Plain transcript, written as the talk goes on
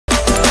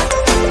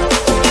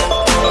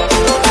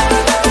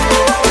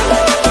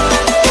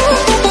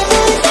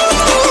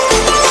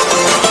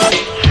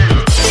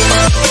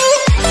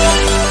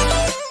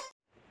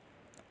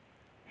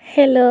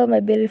Hello my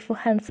beautiful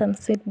handsome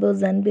sweet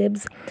boys and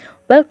babes,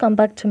 welcome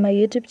back to my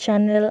YouTube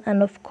channel,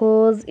 and of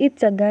course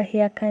it's your girl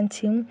here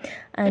Kunchy.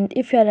 And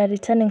if you are a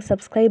returning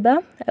subscriber,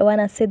 I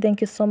want to say thank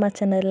you so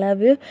much and I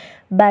love you.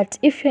 But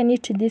if you are new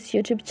to this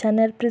YouTube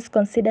channel, please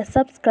consider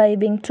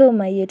subscribing to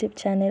my YouTube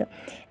channel.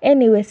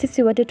 Anyway,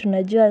 sisi wote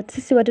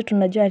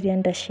tunajua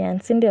Ariane Dashian,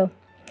 si ndio?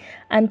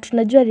 And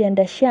tunajua Ariane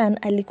Dashian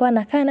alikuwa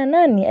anakaa na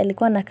nani?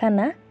 Alikuwa anakaa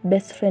na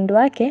best friend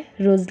wake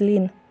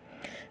Roslyn.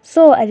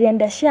 So Ariane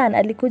Dashian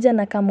alikuja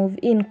na ka move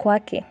in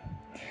kwake.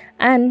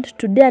 And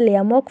today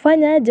aliamua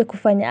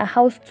kufanya a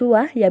house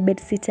tour ya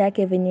bedsit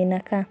yake venye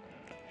inakaa.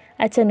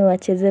 Acha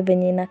niwacheze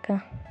venye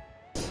inakaa.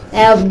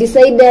 I have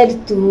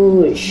decided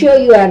to show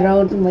you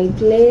around my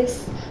place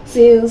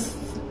since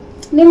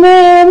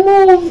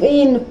move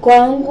in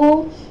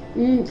kwangu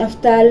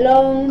after a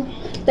long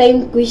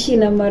time kuishi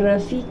na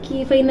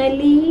marafiki.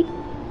 Finally,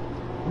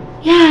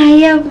 yeah, I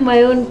have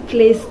my own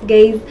place,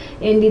 guys,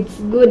 and it's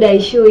good I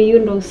show you.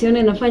 Ndo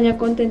usione nafanya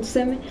content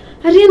useme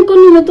Ariane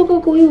kwani umetoka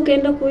kwa huyu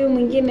ukaenda kwa huyu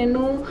mwingine.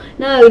 No,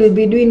 now I will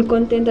be doing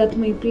content at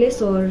my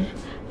place or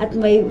at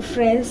my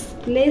friend's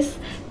place.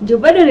 Jo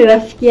bado ni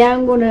rafiki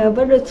yangu na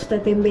bado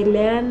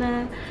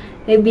tutatembeleana.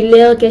 Maybe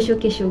leo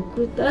kesho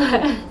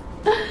kuta.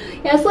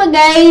 Yeah, so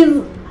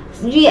guys,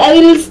 I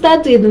will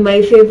start with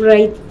my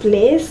favorite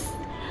place.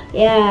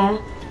 Yeah,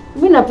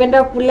 mimi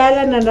napenda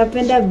kulala na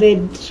napenda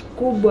bed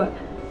kubwa.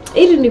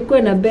 Ili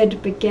nikuwe na bed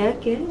peke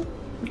yake.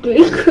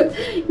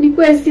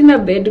 Nikuwe sina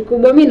bed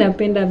kubwa. Mimi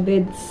napenda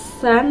bed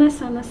sana.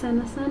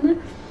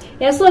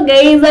 Yeah, so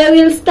guys, I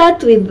will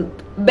start with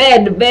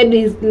bed. Bed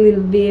will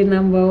be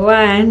number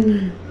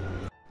 1.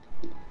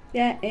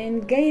 Yeah,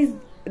 and guys,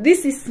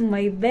 this is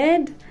my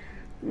bed.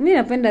 Mimi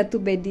napenda tu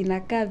bed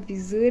inakaa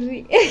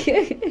vizuri.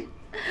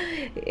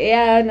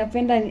 Yeah,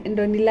 napenda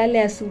ndo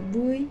nilale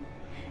asubuhi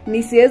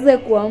nisiweze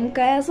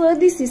kuamka. So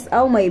this is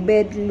how my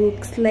bed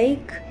looks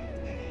like.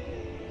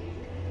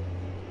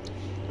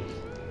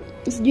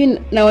 Sijui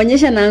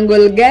naonyesha na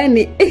angle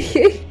gani.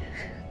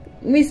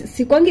 Mimi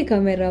sikwangi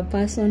camera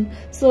person.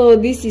 So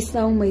this is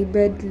how my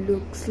bed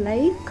looks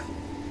like.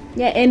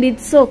 Yeah, and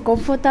it's so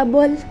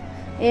comfortable.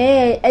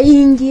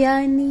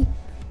 Ingiani.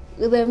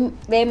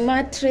 The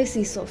mattress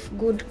is of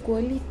good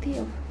quality,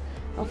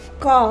 of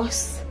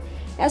course.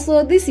 Yeah,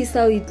 so this is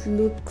how it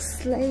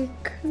looks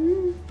like.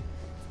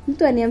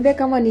 Mtu aniambia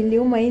kama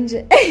niliuma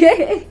nje.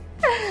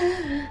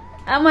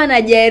 Ama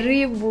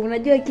najaribu.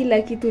 Unajua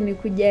kila kitu ni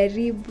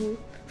kujaribu.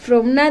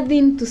 From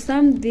nothing to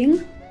something.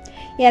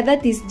 Yeah,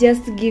 that is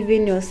just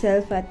giving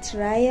yourself a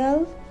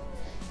trial.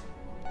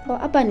 Oh,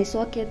 hapa ni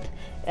socket.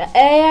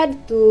 I had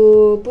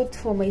to put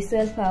for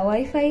myself a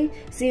Wi-Fi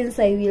since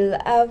I will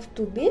have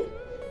to be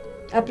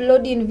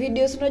uploading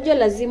videos. Unajua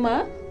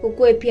lazima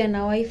ukue pia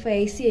na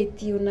Wi-Fi, si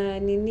eti una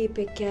nini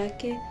peke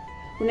yake.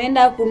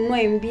 Unaenda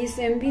kununua MBs,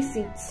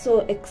 it's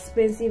so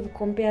expensive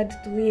compared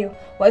to hiyo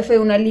Wi-Fi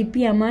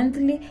unalipia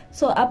monthly.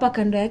 So hapa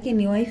kando yake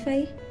ni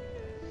Wi-Fi.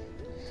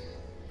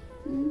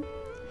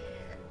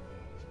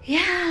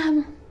 Yeah.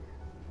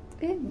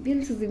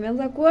 Bills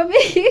zimeanza kuwa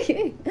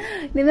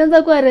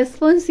nimeanza kuwa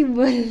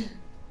responsible.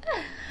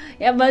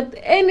 Yeah, but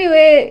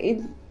anyway,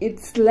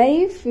 it's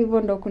life.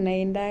 Hivyo ndo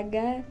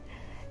kunaendaga.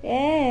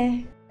 Yeah.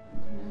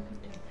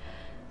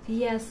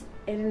 Yes,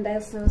 and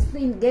that's the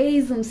thing,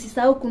 guys.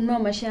 Msisahau kununua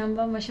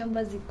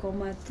mashamba ziko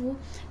matu,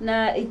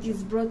 na it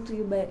is brought to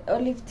you by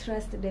Olive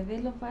Trust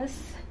Developers.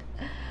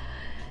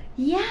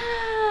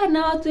 Yeah,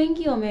 na watu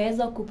wengi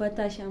wameweza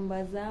kupata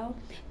shamba zao.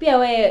 Pia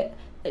wewe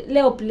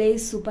leo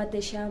place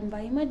upate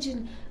shamba.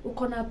 Imagine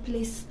uko na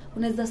place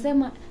unaweza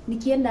sema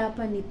nikienda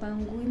hapa ni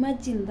pangu.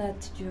 Imagine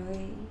that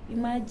joy.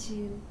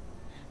 Imagine.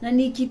 Na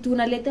ni kitu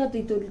unaletea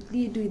title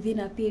deed within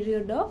a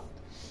period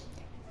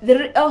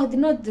of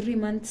not 3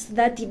 months,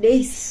 30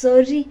 days,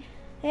 sorry.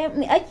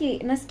 Aki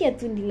nasikia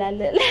tu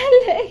nilale.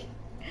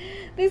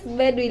 This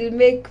bed will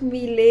make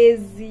me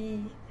lazy.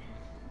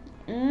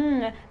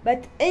 But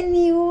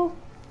anyway,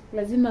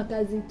 lazima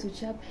kazi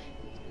tuchap.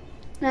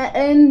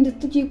 And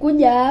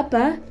tukikuja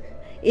hapa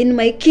in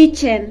my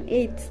kitchen,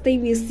 it's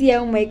time you see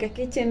how my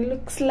kitchen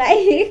looks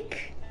like.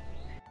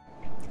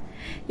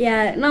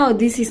 Yeah, now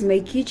this is my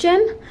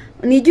kitchen.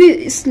 Ni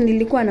juice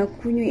nilikuwa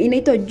nakunywa,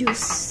 inaitwa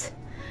juice.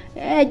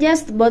 I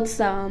just bought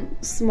some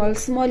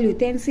small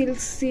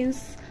utensils since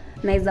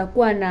naweza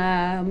kuwa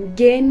na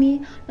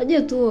mgeni.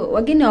 Unajua tu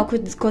wageni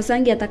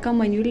wakosangi hata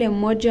kama ni yule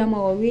mmoja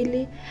ama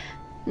wawili.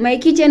 My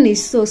kitchen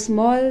is so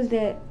small.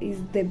 There is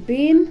the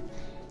bin.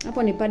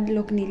 Hapo ni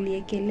padlock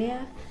niliekelea.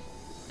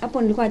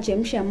 Hapo nilikuwa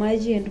nachemsha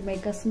maji and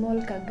my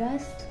small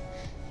gas.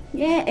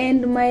 Yeah,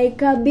 and my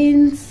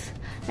cabins,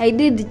 I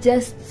did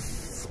just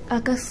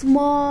a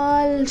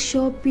small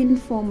shopping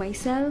for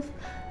myself.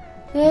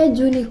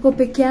 Juu niko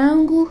peke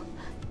yangu.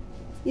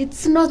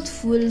 It's not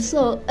full,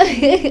 so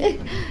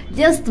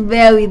just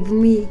bear with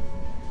me.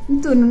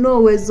 Mtu nunua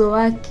uwezo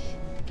wake.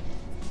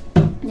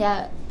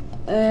 Yeah,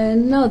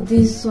 now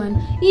this one.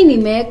 Hii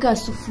nimeweka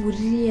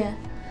sufuria.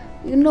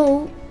 You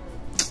know,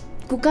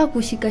 kukaa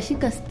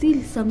kushikashika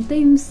still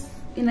sometimes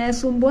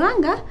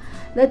inasumbuanga.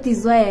 That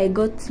is why I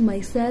got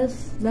myself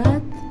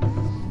that.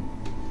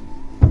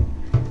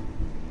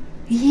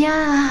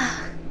 yeah,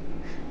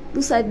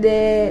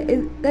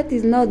 that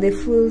is now the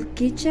full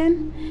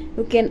kitchen.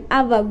 You can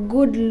have a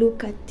good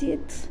look at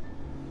it.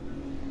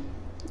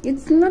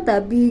 It's not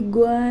a big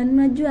one.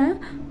 Najua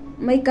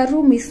my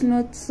room is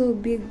not so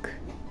big.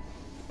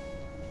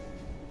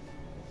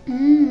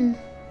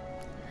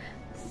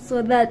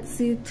 So that's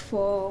it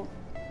for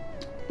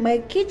my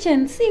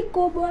kitchen. Si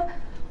kubwa.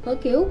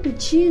 Okay, huku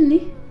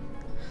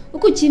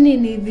chini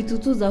ni vitu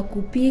tu za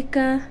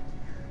kupika.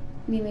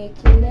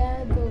 Nimekelea.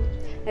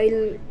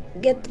 I'll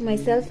get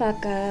myself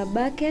a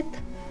bucket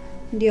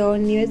ndio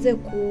niweze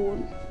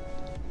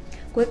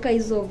kuweka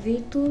hizo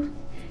vitu.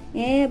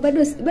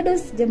 Bado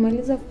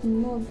sijamaliza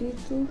kununua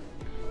vitu.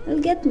 I'll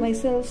get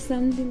myself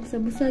something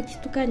sababu saa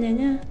kitu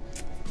kanyanya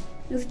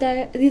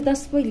zita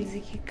spoil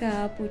zikikaa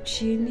hapo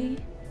chini.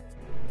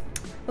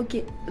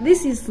 Okay,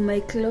 this is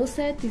my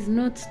closet. It's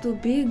not too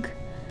big.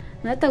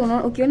 Na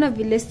hata ukiona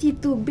vile si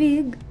too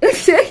big.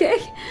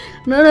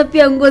 Unaona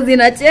pia nguo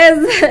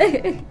zinacheza.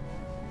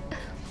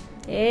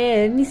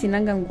 Mimi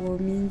sinanga nguo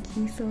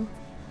mingi, so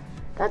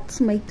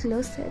that's my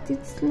closet.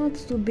 It's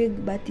not too big,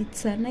 but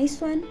it's a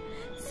nice one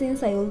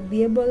since I will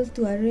be able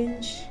to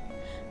arrange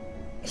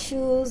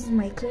shoes,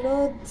 my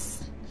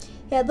clothes.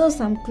 Yeah, those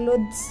some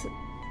clothes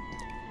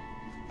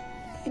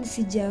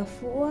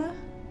sijafua.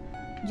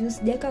 Just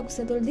sijaka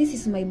kusettle. This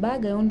is my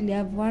bag. I only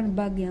have one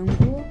bag ya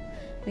nguo.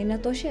 Na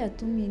inatoshea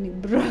tu mimi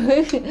bro.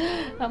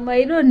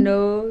 I don't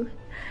know.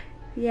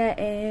 Yeah,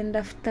 and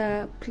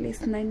after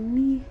place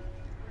nani,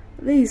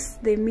 this is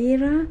the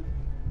mirror.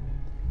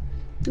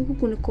 Huku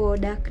kuniko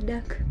dark.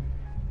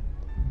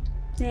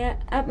 Yeah,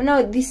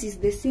 now this is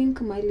the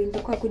sink. Mali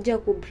nitakuwa kuja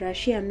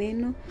kubrushia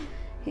meno.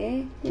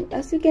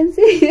 As you can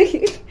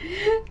see,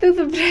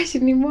 toothbrush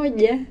ni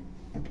moja.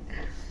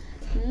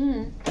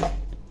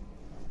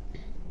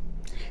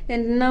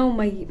 And now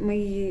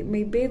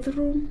my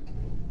bedroom.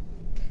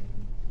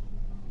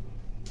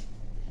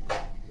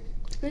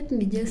 Let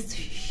me just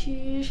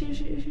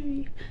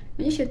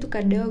onyesha tu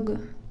kadogo.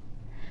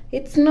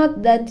 It's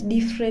not that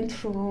different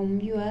from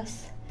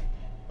yours.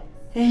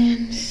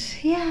 And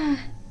yeah,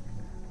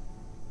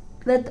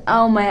 that's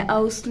how my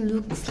house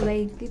looks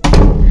like.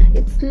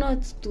 It's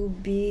not too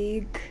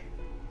big.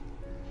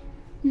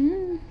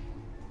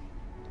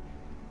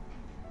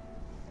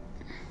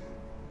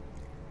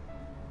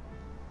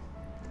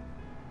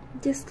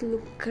 Just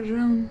look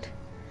around.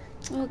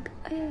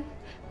 Okay.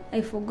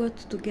 I forgot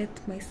to get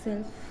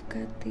myself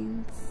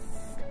curtains.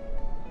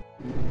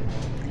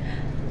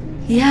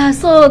 Yeah,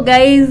 so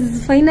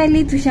guys,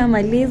 finally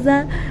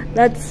tushamaliza.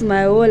 That's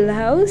my whole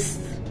house.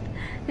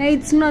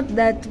 It's not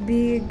that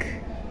big.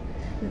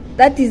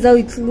 That is how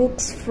it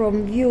looks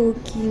from view.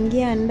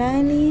 Kiingia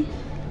ndani.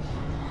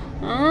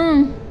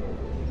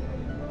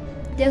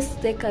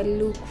 Just take a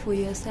look for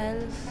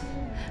yourself.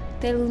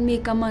 Tell me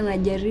kama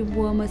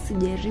najaribu ama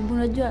sijaribu.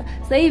 Unajua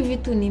sasa hivi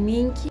vitu ni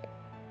mingi.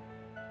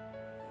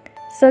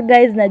 So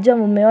guys, najua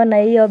mumeona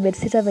hiyo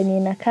bedsitter venye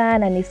inakaa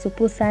na ni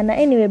supu sana.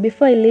 Anyway,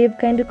 before I leave,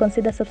 kindly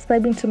consider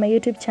subscribing to my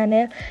YouTube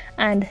channel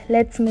and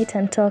let's meet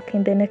and talk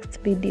in the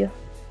next video.